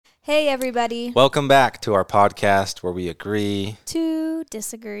Hey, everybody. Welcome back to our podcast where we agree To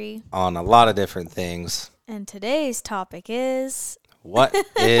disagree. on a lot of different things. And today's topic is... What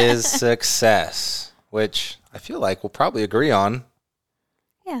is success? Which I feel like we'll probably agree on.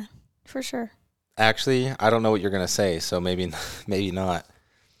 Yeah, for sure. Actually, I don't know what you're going to say, so maybe not.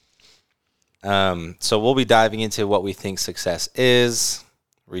 So we'll be diving into what we think success is,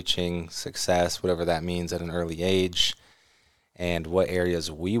 reaching success, whatever that means at an early age, and what areas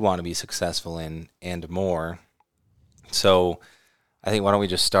we want to be successful in, and more. So I think why don't we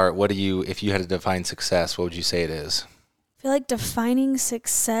just start? If you had to define success, what would you say it is? I feel like defining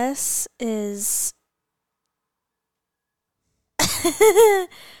success is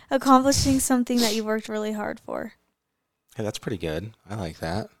accomplishing something that you worked really hard for. Hey, that's pretty good. I like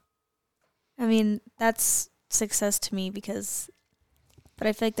that. I mean, that's success to me but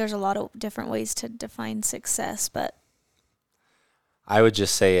I feel like there's a lot of different ways to define success, but I would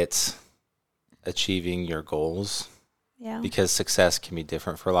just say it's achieving your goals. yeah. Because success can be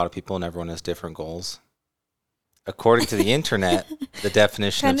different for a lot of people and everyone has different goals. According to the internet, the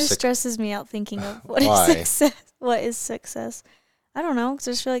definition Kind of of success... stresses me out thinking of what Why? is success. What is success? I don't know, 'cause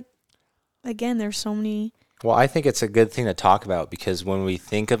I just feel like, again, there's so many... Well, I think it's a good thing to talk about because when we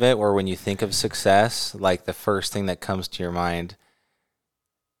think of it or when you think of success, like the first thing that comes to your mind,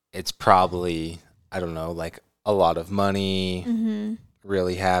 it's probably, I don't know, like a lot of money,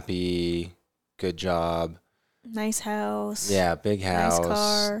 really happy, good job. Nice house. Yeah, big house. Nice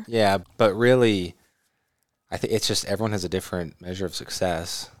car. Yeah, but really, I think it's just everyone has a different measure of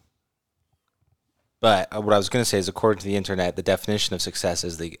success. But what I was going to say is, according to the internet, the definition of success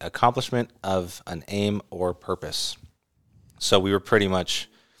is the accomplishment of an aim or purpose. So we were pretty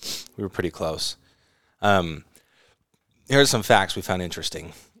close. Here are some facts we found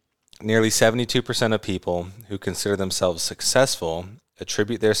interesting. Nearly 72% of people who consider themselves successful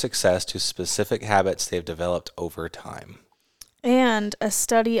attribute their success to specific habits they've developed over time. And a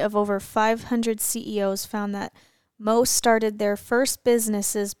study of over 500 CEOs found that most started their first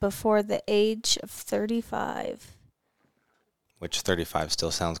businesses before the age of 35. Which 35 still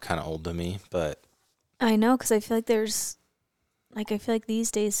sounds kind of old to me, but... I know, because I feel like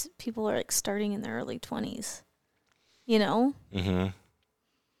these days people are like starting in their early 20s. You know? Mm-hmm.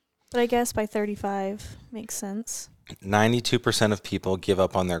 But I guess by 35 makes sense. 92% of people give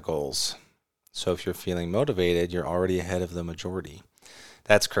up on their goals. So if you're feeling motivated, you're already ahead of the majority.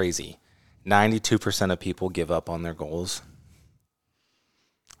 That's crazy. 92% of people give up on their goals.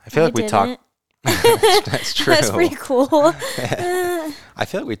 I feel like we talked... That's true. That's pretty cool. I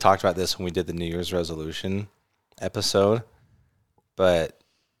feel like we talked about this when we did the New Year's resolution episode. But,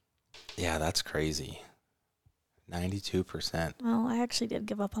 yeah, that's crazy. 92%. Well, I actually did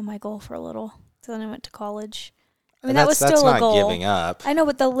give up on my goal for a little. So then I went to college. I mean, And that was still a goal. That's not giving up. I know,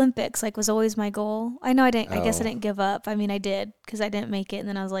 but the Olympics was always my goal. I know I didn't. I guess I Oh. didn't give up. I mean, I did because I didn't make it, and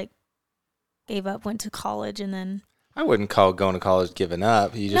then I was like, gave up, went to college, and then. I wouldn't call going to college giving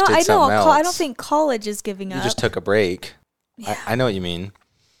up. You just did something else. I don't think college is giving up. You just took a break. Yeah. I know what you mean.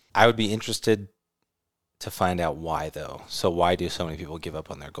 I would be interested to find out why, though. So why do so many people give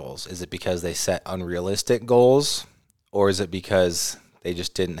up on their goals? Is it because they set unrealistic goals, or is it because they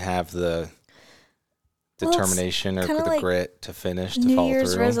just didn't have the determination or the like grit to finish, to New follow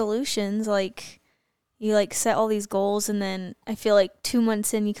Year's through? resolutions, like you like set all these goals, and then I feel like 2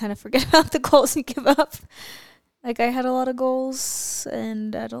 months in, you kind of forget about the goals and give up. Like I had a lot of goals,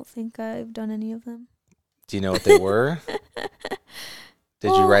 and I don't think I've done any of them. Do you know what they were?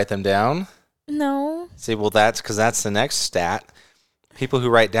 Did you write them down? No. See, well, that's because that's the next stat. People who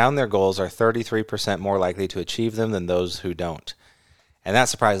write down their goals are 33% more likely to achieve them than those who don't. And that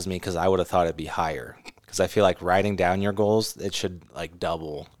surprises me because I would have thought it'd be higher. Because I feel like writing down your goals, it should like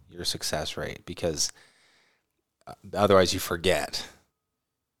double your success rate because otherwise you forget,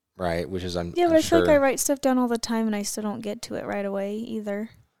 right? Which is, I'm Yeah, but I'm I feel sure. like I write stuff down all the time, and I still don't get to it right away either.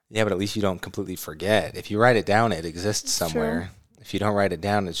 Yeah, but at least you don't completely forget. If you write it down, it exists That's somewhere. true. If you don't write it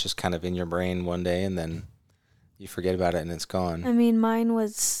down, it's just kind of in your brain one day and then you forget about it and it's gone. I mean, mine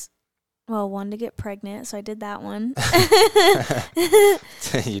was, well, 1, to get pregnant, so I did that one.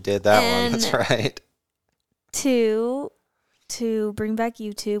 You did that one. That's right. 2, to bring back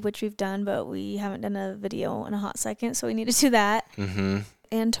YouTube, which we've done, but we haven't done a video in a hot second, so we need to do that. Mm-hmm.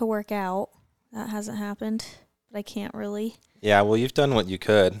 And to work out. That hasn't happened, but I can't really. Yeah, well, you've done what you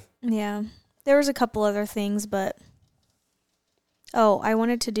could. Yeah. There was a couple other things, but... Oh, I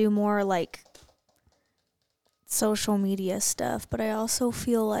wanted to do more, like, social media stuff, but I also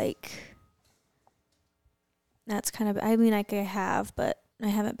feel like that's kind of... I mean, like, I have, but I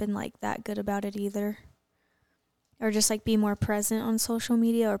haven't been, like, that good about it either. or just like be more present on social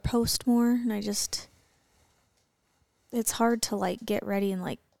media or post more. And it's hard to like get ready and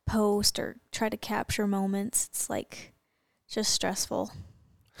like post or try to capture moments. It's like just stressful.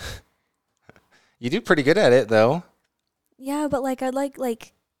 You do pretty good at it though. Yeah, but like I'd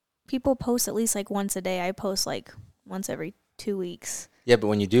like people post at least like once a day. I post like once every 2 weeks. Yeah, but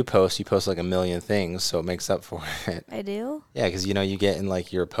when you do post, you post like a million things, so it makes up for it. I do? Yeah, because you get in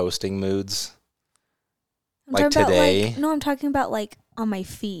like your posting moods. I'm Like talking today. About, no, I'm talking about like on my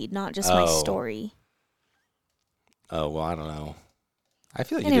feed, not just my story. Oh, well, I don't know. I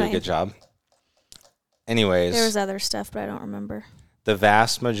feel like you do a good job. Anyways. There was other stuff, but I don't remember. The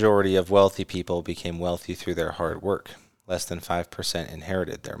vast majority of wealthy people became wealthy through their hard work. Less than 5%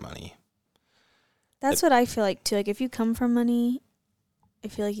 inherited their money. That's what I feel like, too. Like, if you come from money, I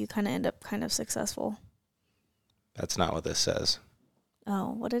feel like you kind of end up kind of successful. That's not what this says.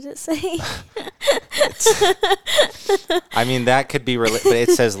 Oh, what did it say? I mean, that could be, but it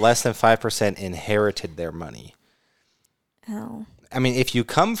says less than 5% inherited their money. Oh. I mean, if you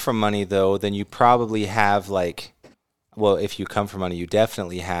come from money, though, then you probably have, like, well, if you come from money, you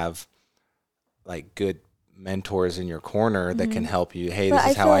definitely have, like, good mentors in your corner that can help you. Hey,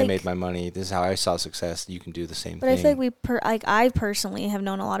 this is how I made my money. This is how I saw success. You can do the same thing. But I feel like I personally have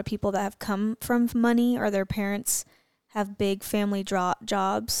known a lot of people that have come from money, or their parents have big family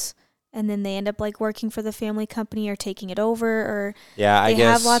jobs, and then they end up like working for the family company or taking it over, or they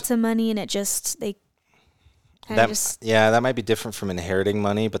have lots of money and it just that might be different from inheriting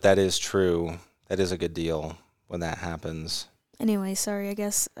money, but that is true. That is a good deal when that happens. Anyway, sorry, I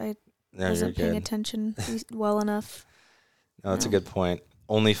guess I wasn't paying attention well enough. No, that's a good point.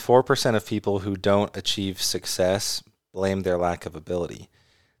 Only 4% of people who don't achieve success blame their lack of ability.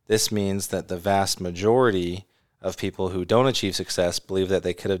 This means that the vast majority of people who don't achieve success believe that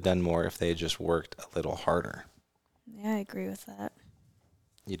they could have done more if they had just worked a little harder. Yeah, I agree with that.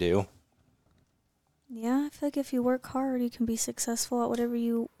 You do? Yeah, I feel like if you work hard, you can be successful at whatever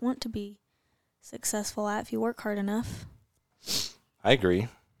you want to be successful at if you work hard enough. I agree.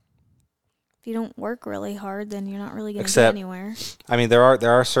 If you don't work really hard, then you're not really going to get anywhere. I mean, there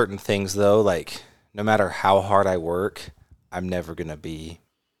are certain things, though, like no matter how hard I work, I'm never going to be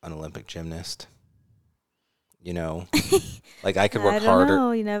an Olympic gymnast. You know, like I could work harder.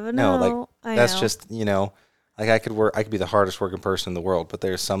 Know. You never know. No, like that's just, like I could be the hardest working person in the world, but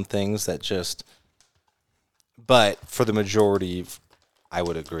there's some things that just, but for the majority, I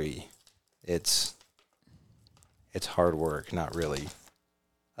would agree. It's hard work, not really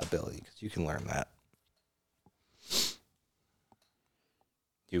ability, because you can learn that.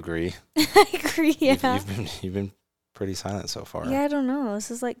 You agree? I agree, yeah. You've been pretty silent so far. Yeah, I don't know. This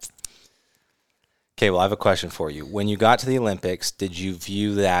is like... Okay, well, I have a question for you. When you got to the Olympics, did you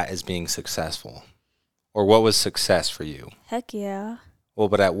view that as being successful? Or what was success for you? Heck yeah. Well,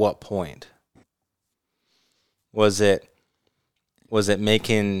 but at what point? Was it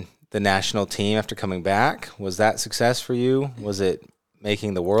making the national team after coming back? Was that success for you? Was it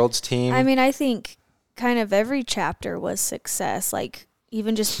making the world's team? I mean, I think kind of every chapter was success. Like,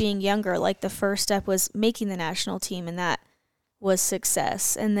 even just being younger, like the first step was making the national team, and that was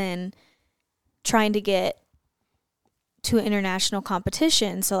success. And then trying to get to an international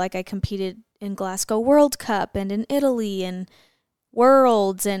competition. So like I competed in Glasgow World Cup and in Italy and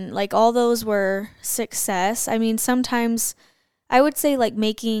Worlds, and like all those were success. I mean, sometimes I would say like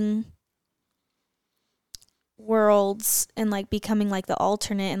making Worlds and like becoming like the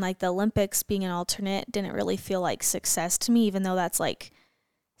alternate, and like the Olympics being an alternate didn't really feel like success to me, even though that's like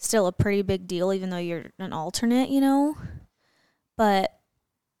still a pretty big deal, even though you're an alternate, But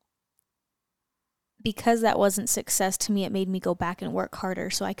because that wasn't success to me, it made me go back and work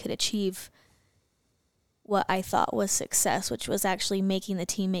harder so I could achieve what I thought was success, which was actually making the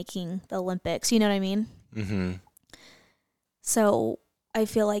team, making the Olympics. You know what I mean? Mm-hmm. So I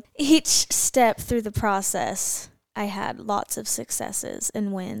feel like each step through the process, I had lots of successes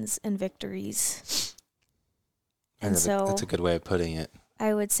and wins and victories. And so that's a good way of putting it.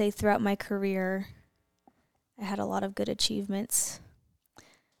 I would say throughout my career, I had a lot of good achievements.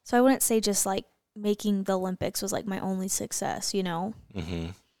 So I wouldn't say just like making the Olympics was like my only success,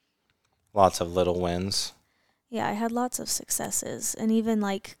 Mm-hmm. Lots of little wins. Yeah, I had lots of successes. And even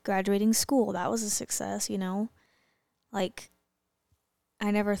like graduating school, that was a success, Like,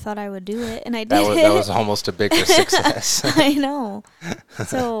 I never thought I would do it, and I did. That was almost a bigger success. I know.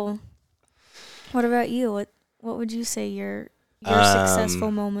 So, what about you? What would you say your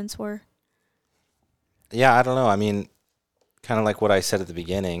successful moments were? Yeah, I don't know. I mean, kind of like what I said at the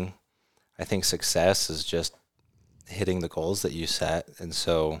beginning, I think success is just hitting the goals that you set, and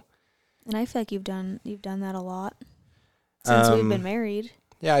so. And I feel like you've done that a lot. since we've been married.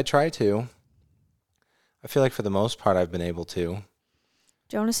 Yeah, I try to. I feel like for the most part I've been able to.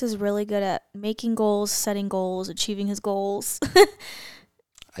 Jonas is really good at making goals, setting goals, achieving his goals.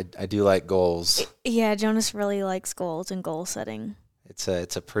 I do like goals. Yeah, Jonas really likes goals and goal setting. It's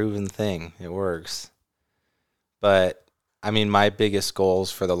a proven thing. It works. But I mean, my biggest goals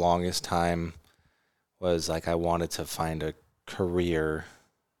for the longest time was like I wanted to find a career,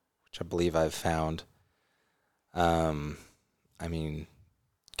 which I believe I've found. I mean,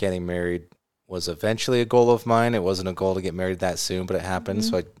 getting married was eventually a goal of mine. It wasn't a goal to get married that soon, but it happened.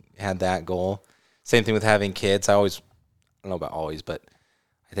 So I had that goal. Same thing with having kids. I don't know about always, but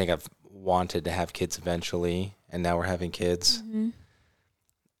I think I've wanted to have kids eventually, and now we're having kids. Mm-hmm.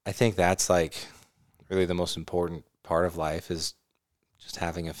 I think that's like really the most important part of life is just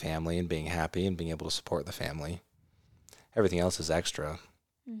having a family and being happy and being able to support the family. Everything else is extra.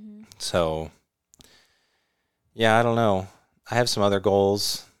 Mm-hmm. So, yeah, I don't know. I have some other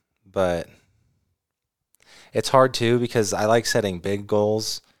goals, but it's hard too because I like setting big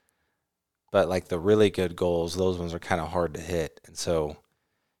goals, but like the really good goals, those ones are kind of hard to hit. And so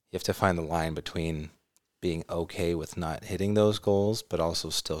you have to find the line between being okay with not hitting those goals, but also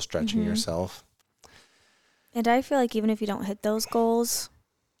still stretching yourself. And I feel like even if you don't hit those goals,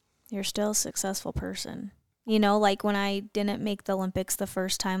 you're still a successful person. You know, like when I didn't make the Olympics the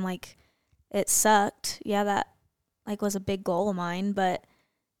first time, like it sucked. Yeah, that like was a big goal of mine, but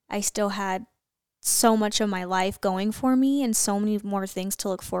I still had so much of my life going for me and so many more things to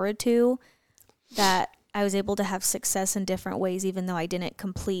look forward to that I was able to have success in different ways, even though I didn't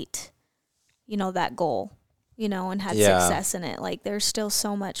complete, you know, that goal, you know, and had success in it. Like there's still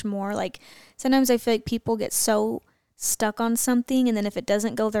so much more. Like sometimes I feel like people get so stuck on something, and then if it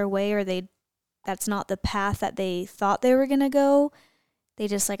doesn't go their way or that's not the path that they thought they were going to go, they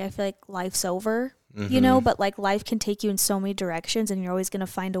just like, I feel like life's over, you know, but like life can take you in so many directions and you're always going to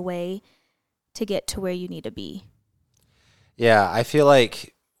find a way to get to where you need to be. Yeah, I feel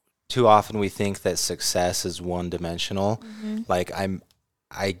like too often we think that success is one dimensional. Like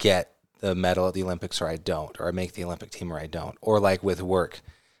I get the medal at the Olympics or I don't, or I make the Olympic team or I don't, or like with work,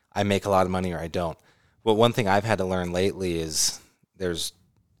 I make a lot of money or I don't. But one thing I've had to learn lately is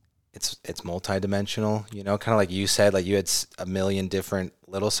it's multidimensional, you know, kind of like you said, like you had a million different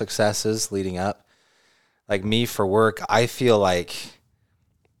little successes leading up. Like me for work, I feel like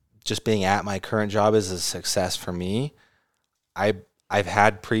just being at my current job is a success for me. I've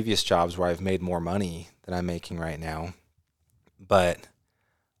had previous jobs where I've made more money than I'm making right now, but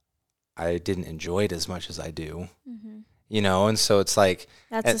I didn't enjoy it as much as I do, you know? And so it's like,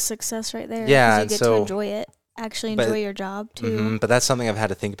 that's a success right there. Yeah. 'Cause you get to enjoy it, actually enjoy your job too. But that's something I've had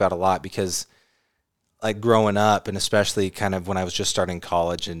to think about a lot because like growing up and especially kind of when I was just starting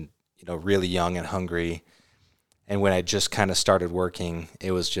college and, you know, really young and hungry. And when I just kind of started working,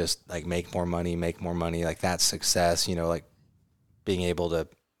 it was just like make more money, like that's success, you know, like being able to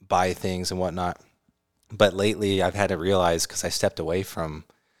buy things and whatnot. But lately I've had to realize because I stepped away from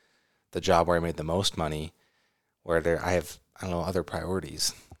the job where I made the most money, where I have, I don't know, other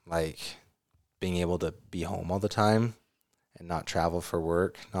priorities, like being able to be home all the time and not travel for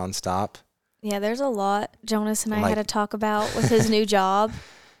work nonstop. Yeah, there's a lot Jonas and I had to talk about with his new job.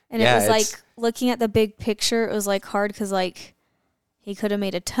 And it was like looking at the big picture, it was like hard because like he could have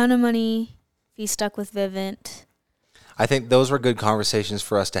made a ton of money if he stuck with Vivint. I think those were good conversations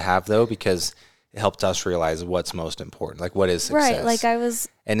for us to have though, because it helped us realize what's most important, like what is success. Right,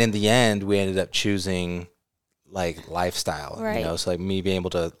 and in the end, we ended up choosing like lifestyle, right. You know, so like me being able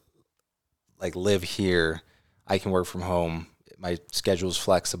to like live here, I can work from home. My schedule's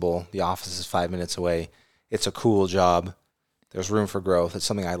flexible. The office is 5 minutes away. It's a cool job. There's room for growth. It's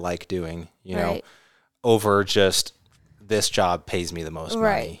something I like doing, you know, over just this job pays me the most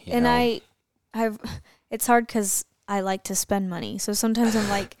money. You know? I've it's hard because I like to spend money. So sometimes I'm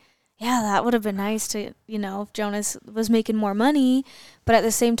like, yeah, that would have been nice to, you know, if Jonas was making more money. But at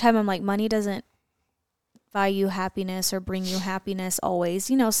the same time, I'm like, money doesn't buy you happiness or bring you happiness always.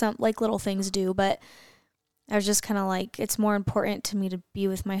 You know, some like little things do. But I was just kind of like, it's more important to me to be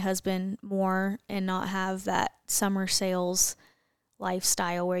with my husband more and not have that summer sales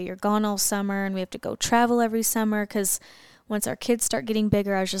lifestyle where you're gone all summer and we have to go travel every summer. Because once our kids start getting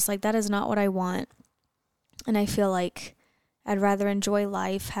bigger, I was just like, that is not what I want. And I feel like I'd rather enjoy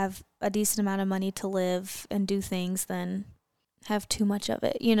life, have a decent amount of money to live and do things than have too much of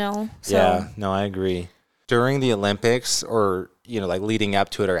it, you know? So, yeah, no, I agree. During the Olympics or, you know, like leading up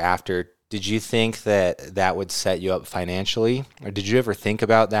to it or after, did you think that would set you up financially? Or did you ever think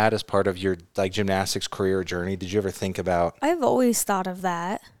about that as part of your like gymnastics career journey? Did you ever think about? I've always thought of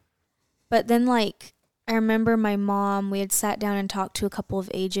that. But then like, I remember my mom, we had sat down and talked to a couple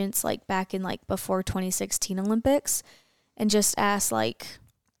of agents like back in like before 2016 Olympics and just asked like,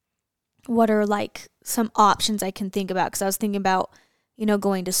 what are like some options I can think about? Because I was thinking about,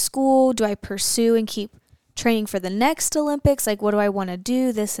 going to school. Do I pursue and keep training for the next Olympics? Like, what do I want to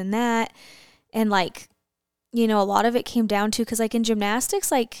do? This and that. And like, a lot of it came down to, because like in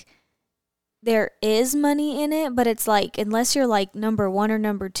gymnastics, like there is money in it, but it's like, unless you're like number one or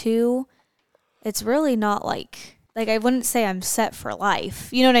number two, it's really not like I wouldn't say I'm set for life.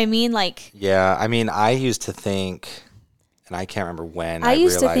 You know what I mean? Like, yeah, I mean, I used to think, and I can't remember when I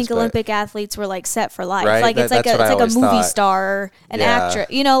used to think Olympic athletes were like set for life. Right? Like it's like a movie star, an Yeah. actor,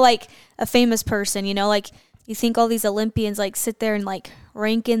 like a famous person, like you think all these Olympians like sit there and like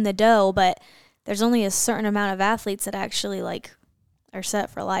rank in the dough, but there's only a certain amount of athletes that actually like are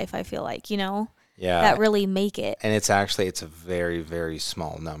set for life, I feel like, Yeah. that really make it. And it's a very, very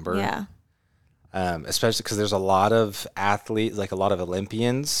small number. Yeah. Especially because there's a lot of athletes, like a lot of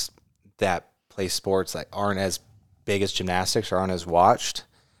Olympians that play sports that aren't as big as gymnastics or aren't as watched.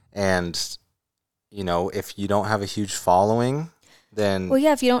 And, if you don't have a huge following, then well,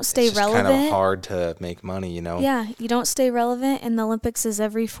 yeah, if you don't stay it's relevant, kind of hard to make money, Yeah, you don't stay relevant, and the Olympics is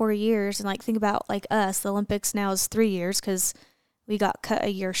every 4 years. And like think about like us, the Olympics now is 3 years because we got cut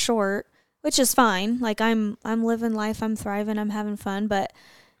a year short, which is fine. Like I'm living life, I'm thriving, I'm having fun, but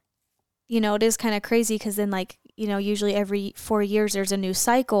it is kind of crazy because then like usually every 4 years there's a new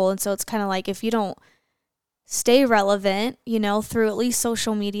cycle, and so it's kind of like if you don't stay relevant, through at least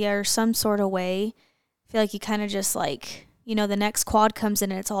social media or some sort of way, I feel like you kind of just like, the next quad comes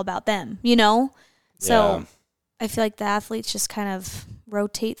in and it's all about them, So Yeah. I feel like the athletes just kind of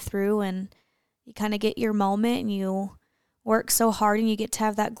rotate through and you kind of get your moment and you work so hard and you get to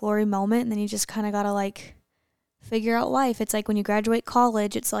have that glory moment, and then you just kind of got to like figure out life. It's like when you graduate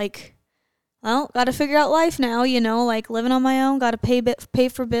college, it's like, well, got to figure out life now, like living on my own, got to pay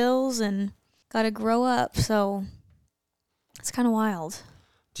for bills and got to grow up. So it's kind of wild.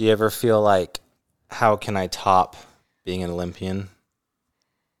 Do you ever feel like, how can I top being an Olympian?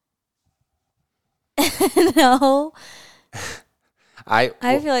 No. I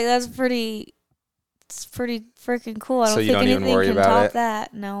feel like it's pretty freaking cool. I don't So you think don't even anything worry can about top it?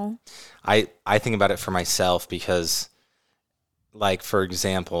 that. No. I think about it for myself because, like, for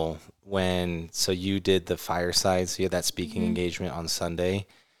example, so you did the fireside, so you had that speaking engagement on Sunday,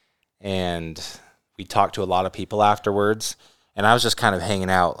 and we talked to a lot of people afterwards, and I was just kind of hanging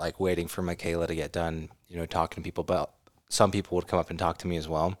out, like, waiting for Michaela to get done, talking to people, but some people would come up and talk to me as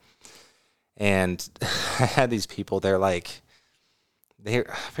well. And I had these people, they're like, I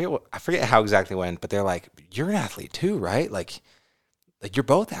forget how exactly went, but they're like, you're an athlete too, right? Like you're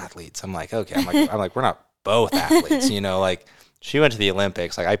both athletes. I'm like, okay. I'm like, we're not both athletes, like she went to the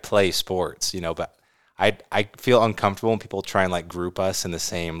Olympics. Like I play sports, but I feel uncomfortable when people try and like group us in the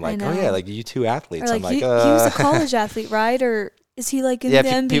same, like, oh yeah, like you two athletes. Or I'm like, he was a college athlete, right? Or is he like in the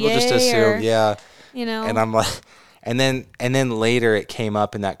NBA? People just assume, yeah. And I'm like, and then later it came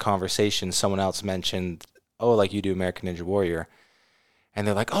up in that conversation, someone else mentioned, oh, like you do American Ninja Warrior. And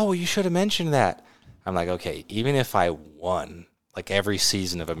they're like, oh, well, you should have mentioned that. I'm like, okay, even if I won like every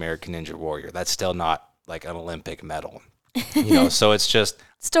season of American Ninja Warrior, that's still not like an Olympic medal, so it's just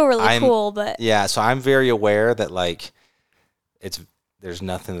still really cool, but yeah. So I'm very aware that like there's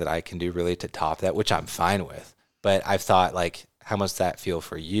nothing that I can do really to top that, which I'm fine with. But I've thought like, how must that feel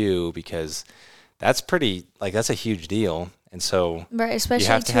for you? Because that's that's a huge deal. And so right,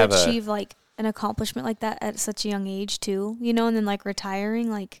 especially to achieve like an accomplishment like that at such a young age too, and then like retiring,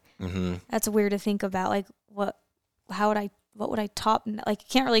 like that's weird to think about. Like what would I top? Like you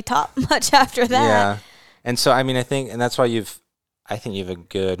can't really top much after that. Yeah. And so, I mean, I think that's why you have a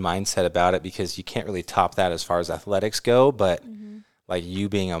good mindset about it, because you can't really top that as far as athletics go. But like you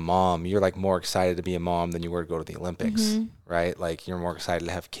being a mom, you're like more excited to be a mom than you were to go to the Olympics, right? Like you're more excited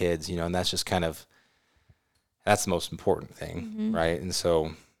to have kids, and that's just that's the most important thing, right? And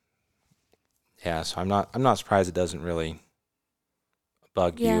so, yeah, so I'm not surprised it doesn't really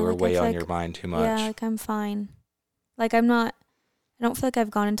bug you or weigh on your mind too much. Yeah, like I'm fine. Like I don't feel like I've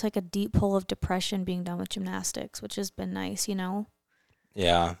gone into like a deep hole of depression being done with gymnastics, which has been nice,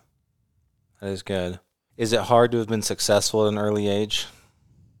 Yeah, that is good. Is it hard to have been successful at an early age?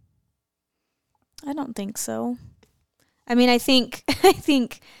 I don't think so. I mean, I think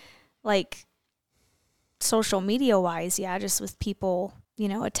like social media wise, yeah, just with people,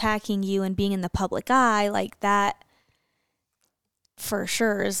 attacking you and being in the public eye like that, for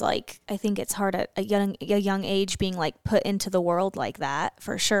sure is like, I think it's hard at a young age being like put into the world like that,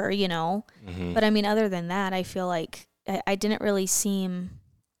 for sure, But I mean, other than that, I feel like I didn't really seem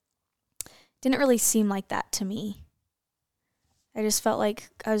didn't really seem like that to me. I just felt like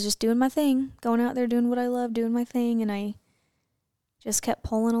I was just doing my thing, going out there doing what I love, doing my thing, and I just kept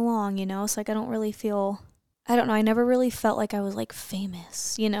pulling along, you know? So, like, I don't really feel, I don't know, I never really felt like I was, like,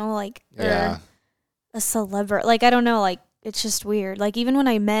 famous, you know? Like, Yeah. or a celebrity. Like, I don't know, like, it's just weird. Like, even when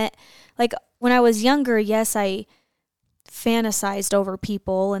I met, like, when I was younger, yes, I fantasized over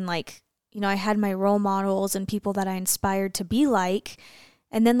people and, like, you know, I had my role models and people that I inspired to be like.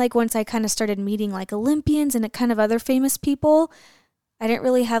 And then, like, once I kind of started meeting, like, Olympians and kind of other famous people, I didn't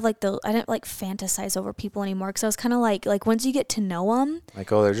really have, like, I didn't, like, fantasize over people anymore. Because I was kind of like, once you get to know them.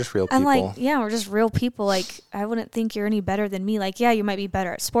 Like, oh, they're just real people. I'm like, yeah, we're just real people. Like, I wouldn't think you're any better than me. Like, yeah, you might be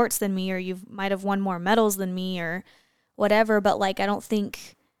better at sports than me, or you might have won more medals than me, or whatever. But, like, I don't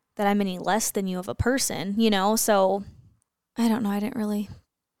think that I'm any less than you of a person, you know? So, I don't know. I didn't really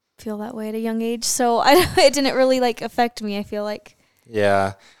feel that way at a young age. So, it didn't really, like, affect me, I feel like.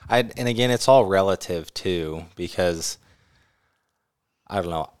 Yeah. And again, it's all relative too, because I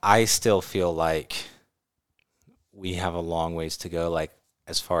don't know. I still feel like we have a long ways to go, like,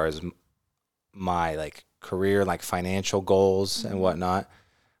 as far as my, like, career, like, financial goals and whatnot.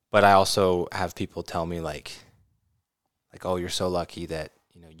 But I also have people tell me, like, oh, you're so lucky that,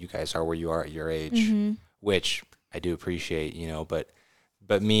 you know, you guys are where you are at your age, which I do appreciate, you know, but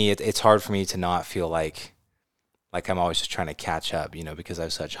me, it's hard for me to not feel like I'm always just trying to catch up, you know, because I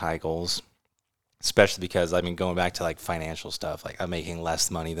have such high goals, especially because, I mean, going back to, like, financial stuff, like, I'm making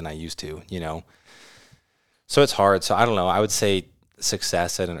less money than I used to, you know, so it's hard. So I don't know. I would say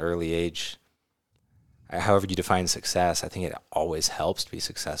success at an early age, however you define success, I think it always helps to be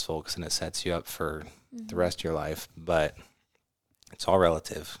successful because then it sets you up for the rest of your life, but it's all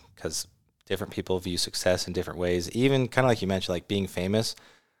relative because different people view success in different ways. Even kind of like you mentioned, like being famous,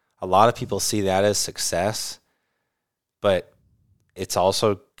 a lot of people see that as success, but it's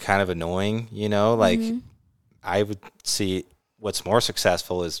also kind of annoying, you know, like I would see what's more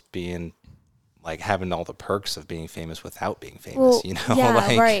successful is being, like, having all the perks of being famous without being famous, well, you know? Yeah,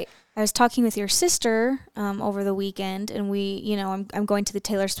 like, right. I was talking with your sister over the weekend, and we, you know, I'm going to the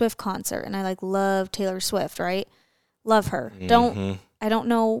Taylor Swift concert, and I, like, love Taylor Swift, right? Love her. I don't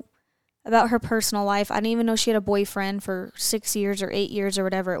know about her personal life. I didn't even know she had a boyfriend for 6 years or 8 years or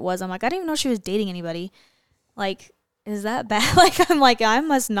whatever it was. I'm like, I didn't even know she was dating anybody. Like, is that bad? Like, I'm like, I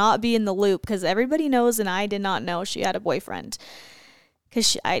must not be in the loop because everybody knows, and I did not know she had a boyfriend.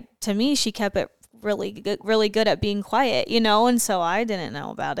 Because to me, she kept it really good at being quiet, you know, and so I didn't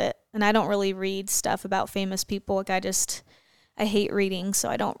know about it. And I don't really read stuff about famous people. Like, I hate reading, so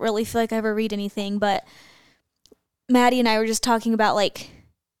I don't really feel like I ever read anything. But Maddie and I were just talking about, like,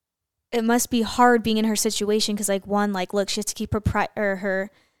 it must be hard being in her situation because, like, one, like, look, she has to keep her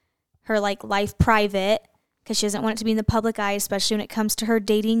like, life private because she doesn't want it to be in the public eye, especially when it comes to her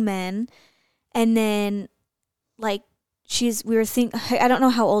dating men. And then, like, I don't know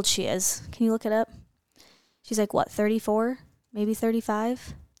how old she is. Can you look it up? She's like, what, 34? Maybe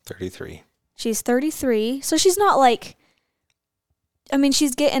 35? 33. She's 33. So she's not like, I mean,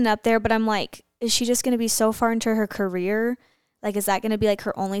 she's getting up there, but I'm like, is she just going to be so far into her career? Like, is that going to be, like,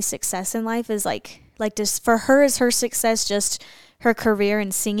 her only success in life? Is, like just for her, is her success just her career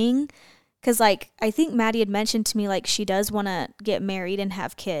in singing? Because, like, I think Maddie had mentioned to me, like, she does want to get married and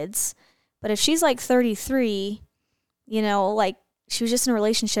have kids. But if she's, like, 33, you know, like, she was just in a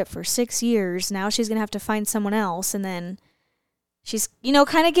relationship for 6 years. Now she's going to have to find someone else. And then she's, you know,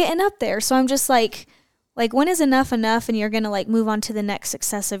 kind of getting up there. So I'm just like, when is enough and you're going to, like, move on to the next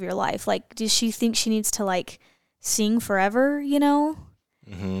success of your life? Like, does she think she needs to, like, sing forever, you know?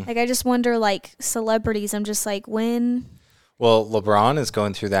 Like, I just wonder, like, celebrities, I'm just like, when? Well, LeBron is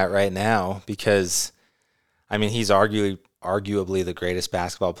going through that right now because, I mean, he's arguably the greatest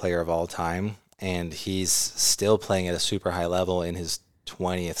basketball player of all time, and he's still playing at a super high level in his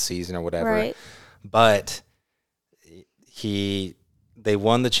 20th season or whatever. Right. But they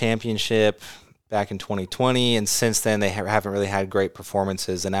won the championship back in 2020, and since then they haven't really had great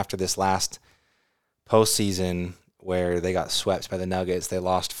performances. And after this last postseason where they got swept by the Nuggets, they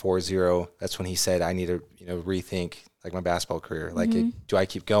lost 4-0. That's when he said, I need to, you know, rethink, like, my basketball career. Like, do I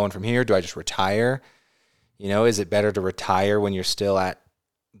keep going from here? Do I just retire? You know, is it better to retire when you're still at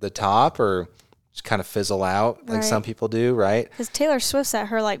the top or just kind of fizzle out like some people do, right? Because Taylor Swift's at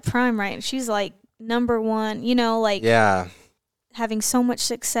her, like, prime, right? And she's, like, number one, you know, like, yeah, having so much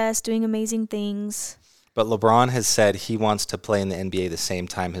success, doing amazing things. But LeBron has said he wants to play in the NBA the same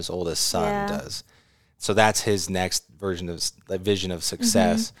time his oldest son does. So that's his next vision of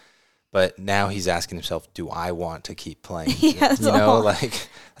success. But now he's asking himself, do I want to keep playing? Yeah, you know, like,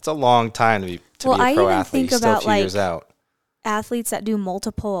 that's a long time to be a pro athlete. He's still a few years out. Athletes that do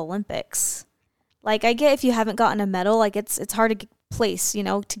multiple Olympics. Like, I get if you haven't gotten a medal, like, it's hard to place,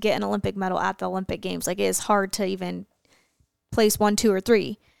 to get an Olympic medal at the Olympic Games. Like, it is hard to even place 1, 2, or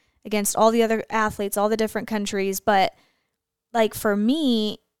 3 against all the other athletes, all the different countries. But, like, for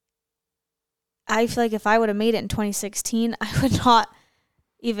me, I feel like if I would have made it in 2016, I would not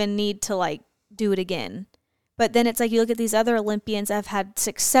even need to, like, do it again. But then it's like you look at these other Olympians that have had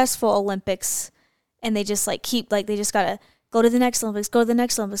successful Olympics, and they just, like, keep, like, they just got to go to the next Olympics, go to the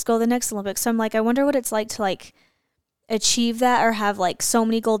next Olympics, go to the next Olympics. So I'm like, I wonder what it's like to, like, achieve that or have, like, so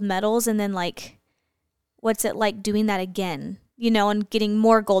many gold medals, and then, like, what's it like doing that again, and getting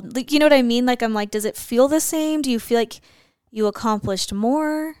more gold. Like, you know what I mean? Like, I'm like, does it feel the same? Do you feel like you accomplished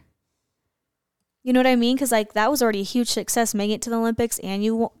more? You know what I mean? Because, like, that was already a huge success, making it to the Olympics, and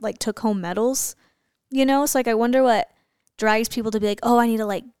you, like, took home medals, So, like, I wonder what drives people to be like, oh, I need to,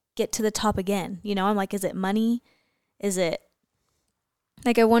 like, get to the top again. I'm like, is it money? Is it,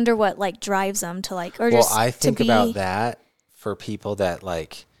 like, I wonder what, like, drives them to, like, or Well, just I think to be, about that for people that,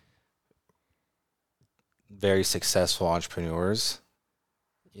 like, very successful entrepreneurs,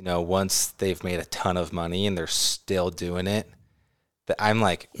 once they've made a ton of money and they're still doing it, that I'm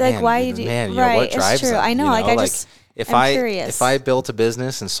like, man, why do man, right, what drives it's true. them? I know, like, I'm curious. If I built a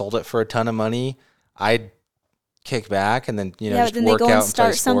business and sold it for a ton of money, I'd kick back and then, yeah, just but then work they go out and and start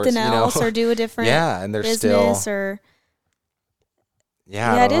play sports, something else or do a different yeah, and they're business still, or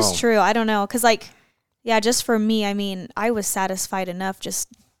yeah, yeah, I it don't is know. true. I don't know, because, like, yeah, just for me, I mean, I was satisfied enough just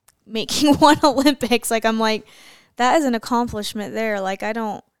making one Olympics. Like, I'm like, that is an accomplishment there. Like, I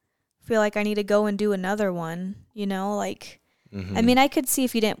don't feel like I need to go and do another one. Like. Mm-hmm. I mean, I could see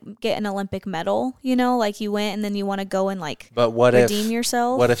if you didn't get an Olympic medal, like you went and then you want to go and, like, But redeem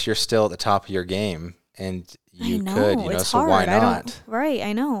yourself. What if you're still at the top of your game and you I know, could, it's so hard. why not?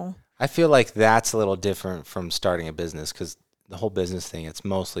 I know. I feel like that's a little different from starting a business because the whole business thing, it's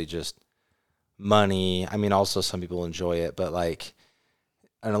mostly just money. I mean, also some people enjoy it, but, like,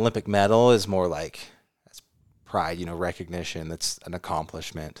 an Olympic medal is more like that's pride, recognition. That's an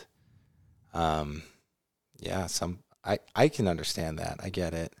accomplishment. Yeah, I can understand that. I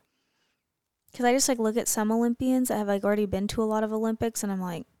get it. Because I just, like, look at some Olympians that have, like, already been to a lot of Olympics, and I'm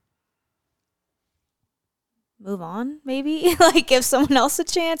like, move on, maybe? Like, give someone else a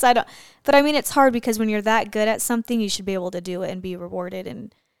chance. But I mean, it's hard because when you're that good at something, you should be able to do it and be rewarded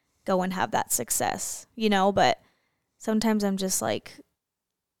and go and have that success, But sometimes I'm just like,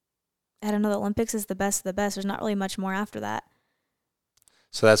 I don't know, the Olympics is the best of the best. There's not really much more after that.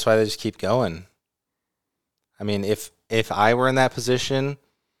 So that's why they just keep going. I mean, if I were in that position,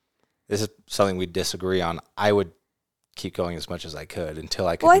 this is something we'd disagree on. I would keep going as much as I could until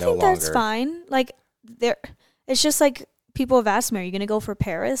I could Well, I no think longer. that's fine. Like, it's just like people have asked me, are you going to go for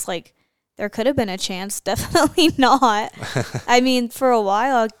Paris? Like, there could have been a chance. Definitely not. I mean, for a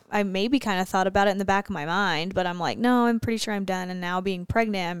while, I maybe kind of thought about it in the back of my mind, but I'm like, no, I'm pretty sure I'm done. And now being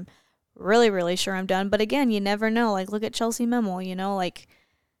pregnant, I'm really, really sure I'm done. But again, you never know. Like, look at Chelsea Memel, like,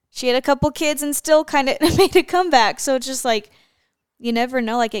 she had a couple kids and still kind of made a comeback. So it's just like, you never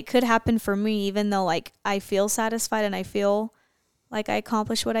know. Like, it could happen for me, even though, like, I feel satisfied and I feel like I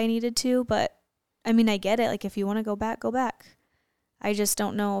accomplished what I needed to. But, I mean, I get it. Like, if you want to go back, go back. I just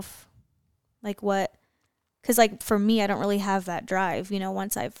don't know if, like, what. Because, like, for me, I don't really have that drive,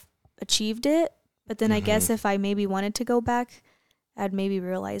 once I've achieved it. But then I guess if I maybe wanted to go back, I'd maybe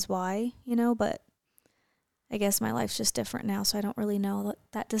realize why, But I guess my life's just different now, so I don't really know what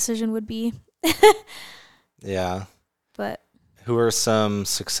that decision would be. Yeah. But who are some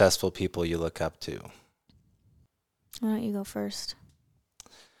successful people you look up to? Why don't you go first?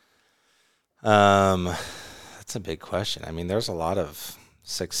 That's a big question. I mean, there's a lot of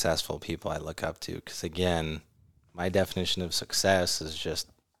successful people I look up to because, again, my definition of success is just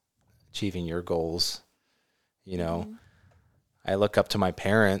achieving your goals. I look up to my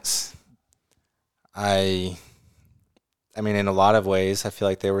parents. I mean, in a lot of ways, I feel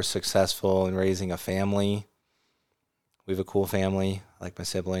like they were successful in raising a family. We have a cool family. I like my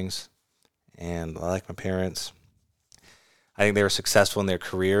siblings, and I like my parents. I think they were successful in their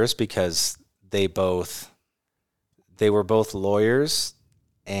careers because they were both lawyers,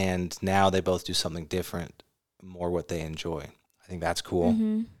 and now they both do something different, more what they enjoy. I think that's cool.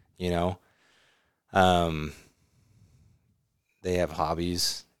 Mm-hmm. They have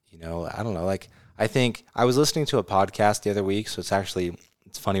hobbies. I don't know. Like, I think I was listening to a podcast the other week, so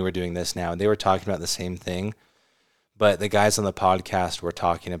it's funny we're doing this now. And they were talking about the same thing, but the guys on the podcast were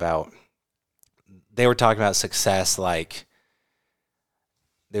talking about success like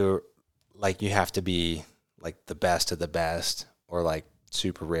they were like, you have to be like the best of the best or like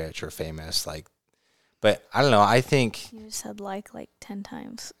super rich or famous. Like, But I don't know. I think. You just said like 10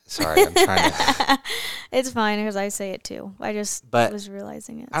 times. Sorry, I'm trying to. It's fine because I say it too. I just was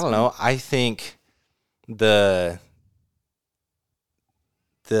realizing it. I don't know. I think the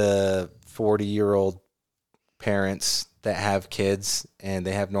 40-year-old parents that have kids and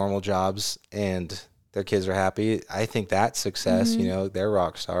they have normal jobs and their kids are happy, I think that's success. You know, they're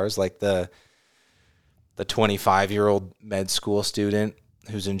rock stars. Like the 25-year-old med school student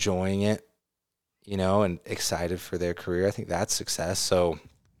who's enjoying it, you know, and excited for their career. I think that's success. So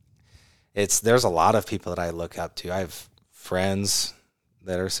there's a lot of people that I look up to. I have friends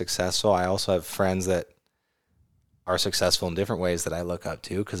that are successful. I also have friends that are successful in different ways that I look up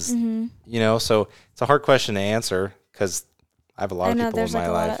to because, you know, so it's a hard question to answer because I have a lot of people in my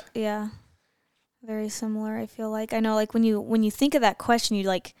life. Very similar. I feel like I know, like when you think of that question, you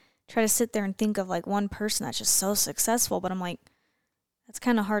like try to sit there and think of like one person that's just so successful. But I'm like, that's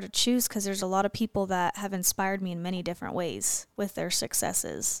kind of hard to choose because there's a lot of people that have inspired me in many different ways with their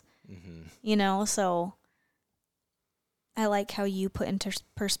successes. You know, so I like how you put into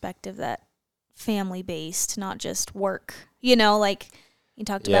perspective that family based, not just work. You know, like you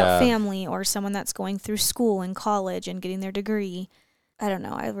talked about family or someone that's going through school and college and getting their degree. I don't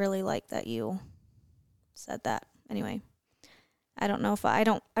know. I really like that you said that. Anyway, I don't know if I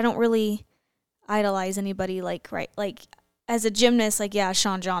don't really idolize anybody like as a gymnast, like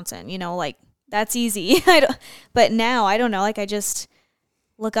Shawn Johnson, you know, like that's easy. But now I don't know, like I just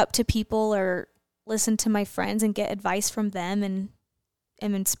look up to people or listen to my friends and get advice from them and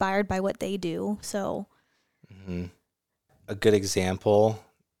am inspired by what they do. So a good example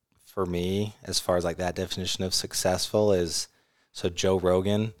for me as far as like that definition of successful is Joe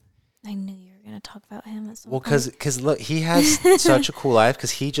Rogan. I knew you were going to talk about him at some point. Well, because look, he has such a cool life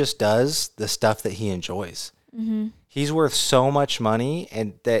because he just does the stuff that he enjoys. He's worth so much money,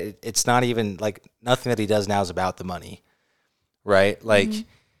 and that it's not even like nothing that he does now is about the money, right? Like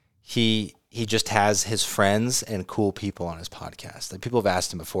he just has his friends and cool people on his podcast. Like people have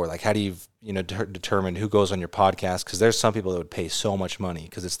asked him before, like how do you determine who goes on your podcast? Because there's some people that would pay so much money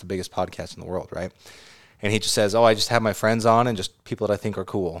because it's the biggest podcast in the world, right? And he just says, I just have my friends on and just people that I think are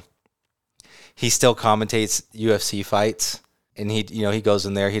cool. He still commentates UFC fights, and he goes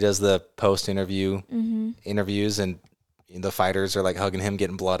in there. He does the post interview interviews, and the fighters are like hugging him,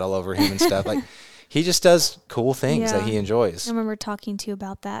 getting blood all over him and stuff. Like he just does cool things that he enjoys. I remember talking to you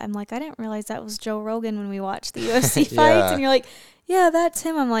about that. I'm like, I didn't realize that was Joe Rogan when we watched the UFC fights, and you're like, yeah, that's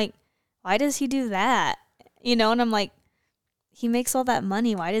him. I'm like, why does he do that? You know, and I'm like, he makes all that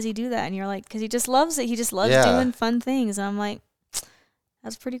money. Why does he do that? And you're like, because he just loves it. He just loves doing fun things. And I'm like,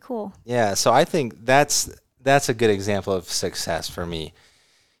 that's pretty cool. Yeah, so I think that's a good example of success for me.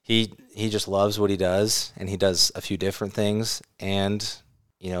 He just loves what he does, and he does a few different things, and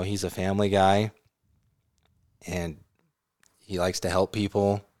you know, he's a family guy, and he likes to help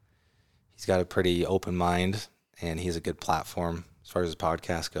people. He's got a pretty open mind, and he's a good platform as far as his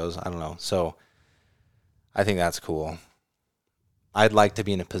podcast goes. I don't know. So I think that's cool. I'd like to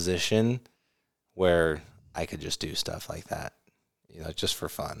be in a position where I could just do stuff like that, you know, just for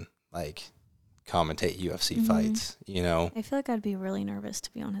fun, like commentate UFC fights, you know. I feel like I'd be really nervous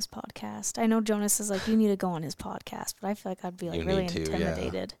to be on his podcast. I know Jonas is like, you need to go on his podcast, but I feel like I'd be like really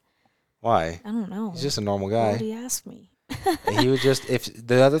intimidated. Why? I don't know. He's just a normal guy. Why would he ask me? He would just, if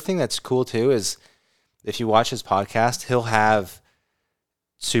the other thing that's cool too is if you watch his podcast, he'll have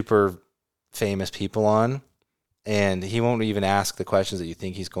super famous people on, and he won't even ask the questions that you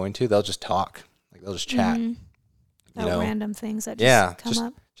think he's going to. They'll just talk. Like they'll just chat. You know, random things that just come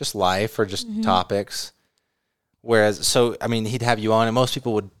up. Just life or just topics. Whereas, so, I mean, he'd have you on, and most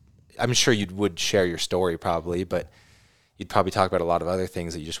people would, I'm sure you would share your story probably, but you'd probably talk about a lot of other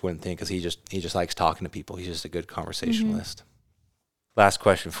things that you just wouldn't think because he just likes talking to people. He's just a good conversationalist. Last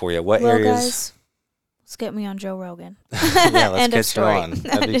question for you. What areas... Guys, let's get me on Joe Rogan. Yeah, let's get you on.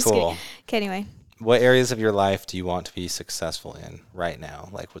 That'd be cool. Okay, anyway. What areas of your life do you want to be successful in right now?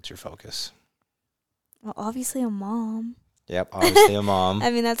 Like, what's your focus? Well, obviously a mom. Yep, obviously a mom. I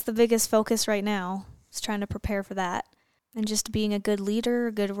mean, that's the biggest focus right now. Just trying to prepare for that. And just being a good leader,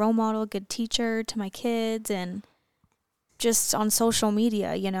 a good role model, a good teacher to my kids, and just on social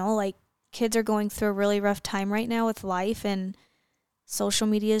media, you know, like kids are going through a really rough time right now with life, and social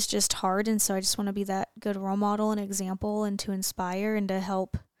media is just hard. And so I just want to be that good role model and example, and to inspire and to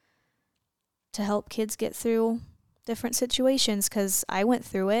help kids get through different situations, because I went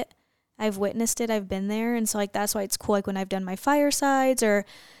through it. I've witnessed it. I've been there. And so like that's why it's cool, like when I've done my firesides or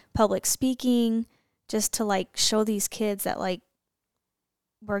public speaking, just to like show these kids that like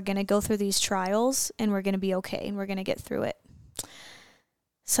we're going to go through these trials and we're going to be okay and we're going to get through it.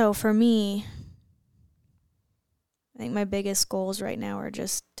 So for me, think my biggest goals right now are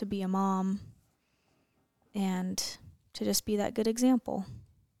just to be a mom and to just be that good example.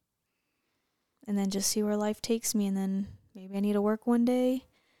 And then just see where life takes me. And then maybe I need to work one day,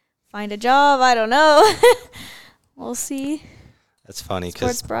 find a job. I don't know. We'll see. That's funny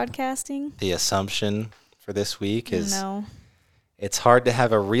because Sports broadcasting. the assumption for this week is No. it's hard to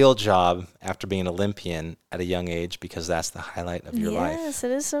have a real job after being an Olympian at a young age because that's the highlight of your life. Yes, it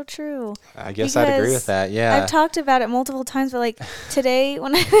is so true. I guess I'd agree with that. Yeah. I've talked about it multiple times, but like today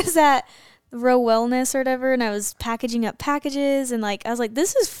when I was at Row Wellness or whatever, and I was packaging up packages, and like I was like,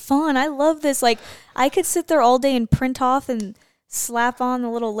 this is fun. I love this. Like I could sit there all day and print off and slap on the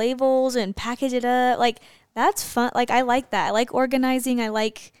little labels and package it up. Like that's fun. Like I like that. I like organizing. I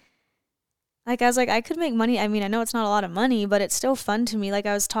like I was like, I could make money. I mean, I know it's not a lot of money, but it's still fun to me. Like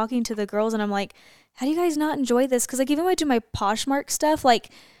I was talking to the girls and I'm like, how do you guys not enjoy this? Because like even when I do my Poshmark stuff,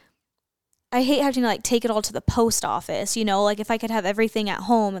 like I hate having to like take it all to the post office, you know, like if I could have everything at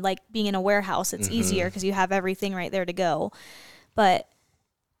home and like being in a warehouse, it's easier because you have everything right there to go. But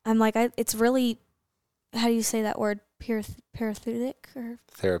I'm like, it's really, how do you say that word? Therapeutic or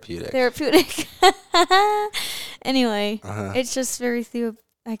therapeutic. Anyway, it's just very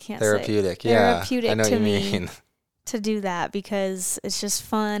I can't therapeutic. say therapeutic I know to what you me mean. to do that because it's just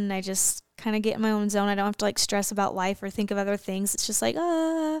fun. I just kind of get in my own zone. I don't have to like stress about life or think of other things. It's just like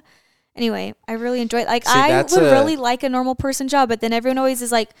Anyway, I really enjoy it. Like I would really like a normal person job, but then everyone always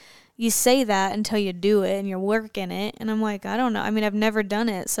is like, you say that until you do it and you're working it, and I'm like, I don't know. I mean, I've never done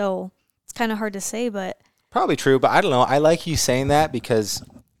it, so it's kind of hard to say, but. Probably true, but I don't know. I like you saying that because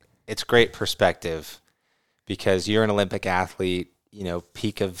it's great perspective because you're an Olympic athlete, you know,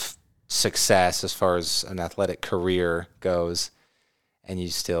 peak of success as far as an athletic career goes, and you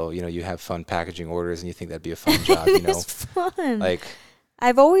still, you know, you have fun packaging orders and you think that'd be a fun job, you know. It's fun. Like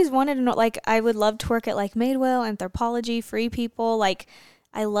I've always wanted to know, like I would love to work at like Madewell, Anthropologie, Free People. Like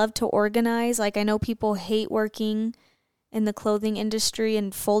I love to organize. Like I know people hate working in the clothing industry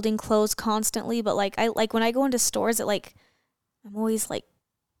and folding clothes constantly, but like I like when I go into stores, it like I'm always like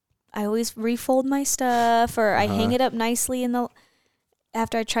I always refold my stuff or I hang it up nicely in the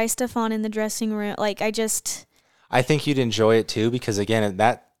after I try stuff on in the dressing room. Like I think you'd enjoy it too because again,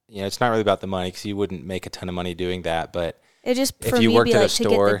 that you know, it's not really about the money because you wouldn't make a ton of money doing that, but it just if for you me worked be at like a to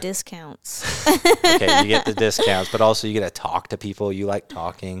store, get the discounts. Okay, you get the discounts, but also you get to talk to people. You like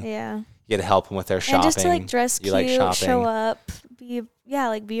talking. Yeah. You get to help them with their shopping. And just to like dress you cute, like shopping. show up, be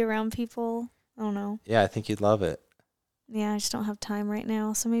around people. I don't know. Yeah, I think you'd love it. Yeah, I just don't have time right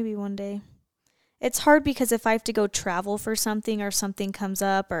now, so maybe one day. It's hard because if I have to go travel for something or something comes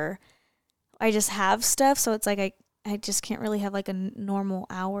up or I just have stuff, so it's like I just can't really have like a normal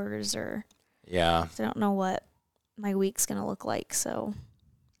hours or yeah. I don't know what my week's going to look like, so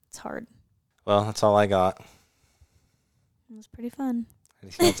it's hard. Well, that's all I got. It was pretty fun.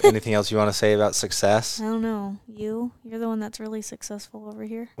 Anything else you want to say about success? I don't know. You're the one that's really successful over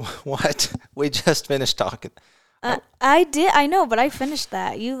here. What? We just finished talking. I did. I know, but I finished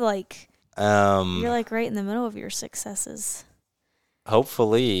that. You like you're like right in the middle of your successes.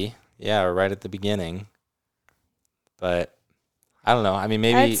 Hopefully, yeah, right at the beginning. But I don't know. I mean,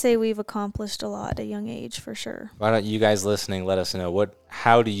 maybe I'd say we've accomplished a lot at a young age for sure. Why don't you guys listening let us know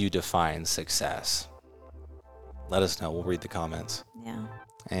how do you define success? Let us know. We'll read the comments. Yeah.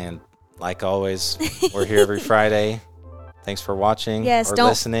 And like always, we're here every Friday. Thanks for watching or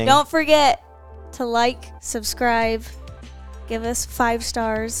listening. Don't forget to like, subscribe, give us 5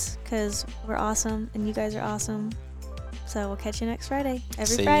 stars because we're awesome and you guys are awesome. So we'll catch you next Friday.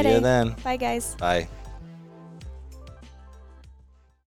 Every Friday. See you then. Bye, guys. Bye.